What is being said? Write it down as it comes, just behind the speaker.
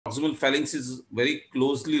proximal phalanx is very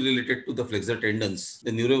closely related to the flexor tendons,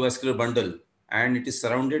 the neurovascular bundle, and it is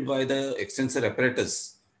surrounded by the extensor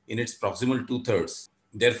apparatus in its proximal two-thirds.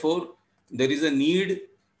 Therefore, there is a need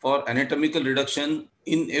for anatomical reduction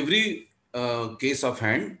in every case of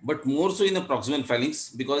hand, but more so in the proximal phalanx,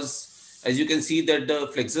 because as you can see that the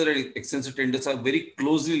flexor and extensor tendons are very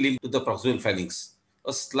closely linked to the proximal phalanx.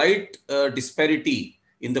 A slight disparity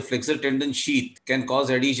in the flexor tendon sheath can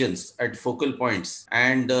cause adhesions at focal points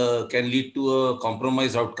and can lead to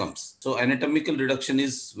compromised outcomes. So anatomical reduction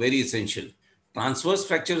is very essential. Transverse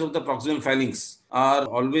fractures of the proximal phalanx are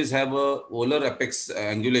always have a volar apex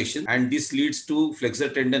angulation, and this leads to flexor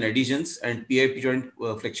tendon adhesions and PIP joint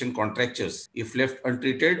flexion contractures if left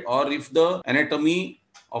untreated, or if the anatomy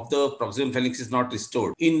of the proximal phalanx is not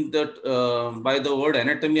restored. In that, by the word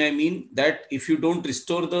anatomy, I mean that if you don't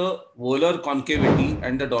restore the volar concavity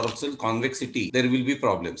and the dorsal convexity, there will be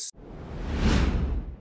problems.